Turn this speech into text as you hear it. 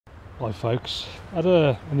Hi folks, I had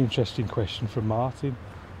an interesting question from Martin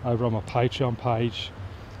over on my Patreon page.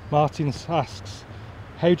 Martin asks,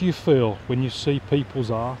 how do you feel when you see people's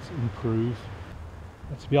art improve?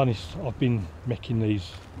 And to be honest, I've been making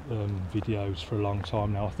these videos for a long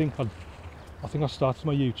time now. I think I started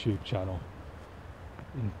my YouTube channel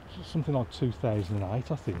in something like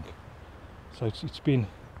 2008, I think. So it's been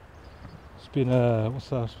what's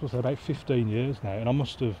that, about 15 years now, and I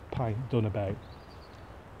must have done about,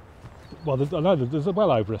 well, I know that there's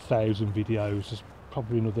well over 1,000 videos. There's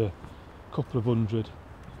probably another couple of hundred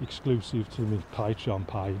exclusive to my Patreon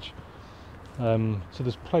page. So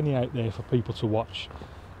there's plenty out there for people to watch.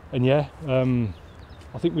 And yeah,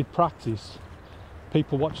 I think with practice,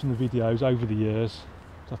 people watching the videos over the years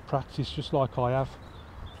have practiced just like I have.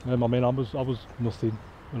 I mean, I was nothing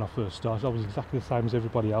when I first started. I was exactly the same as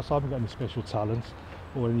everybody else. I haven't got any special talents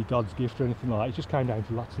or any God's gift or anything like that. It just came down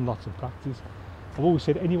to lots and lots of practice. I've always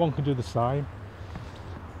said anyone can do the same.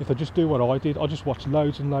 If they just do what I did, I just watched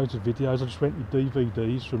loads and loads of videos. I just rented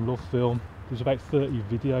DVDs from Love Film. There's about 30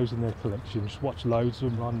 videos in their collection. Just watch loads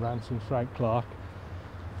of them, Ron Ranson, Frank Clark.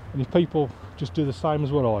 And if people just do the same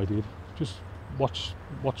as what I did, just watch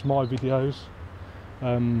my videos.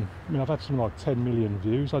 I mean, I've had something like 10 million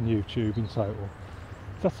views on YouTube in total.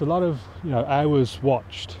 That's a lot of, hours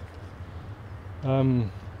watched.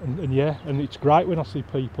 And yeah, and it's great when I see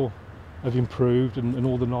people have improved and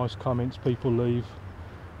all the nice comments people leave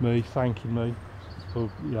me thanking me for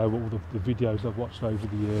all the videos I've watched over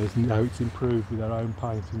the years, and how it's improved with their own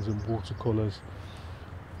paintings and watercolours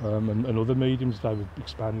and other mediums they've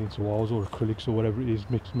expanded into oils or acrylics or whatever it is,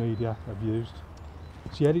 mixed media I've used.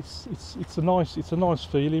 So yeah, it's a nice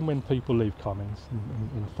feeling when people leave comments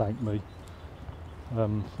and thank me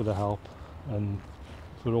for the help and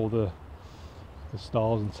for all the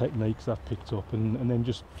styles and techniques I've picked up, and then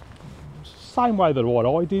just same way that what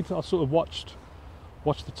I did. I sort of watched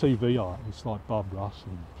the TV artists like Bob Ross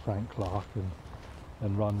and Frank Clark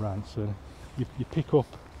and Ron Ranson. You pick up,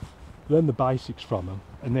 learn the basics from them,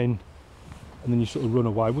 and then you sort of run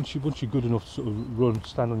away. Once you're good enough to sort of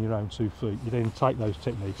stand on your own 2 feet, you then take those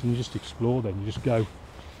techniques and you just explore. Then you just go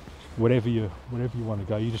wherever you want to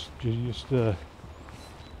go. You just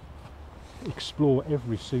explore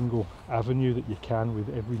every single avenue that you can with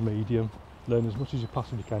every medium. Learn as much as you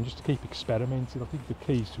possibly can, just to keep experimenting. I think the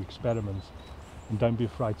key is to experiment and don't be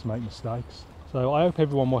afraid to make mistakes. So I hope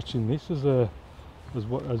everyone watching this has learned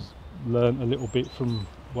a little bit from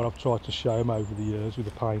what I've tried to show them over the years with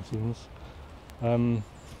the paintings. So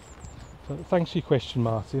thanks for your question,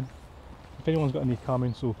 Martin. If anyone's got any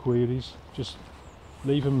comments or queries, just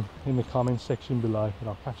leave them in the comments section below, and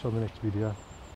I'll catch you on the next video.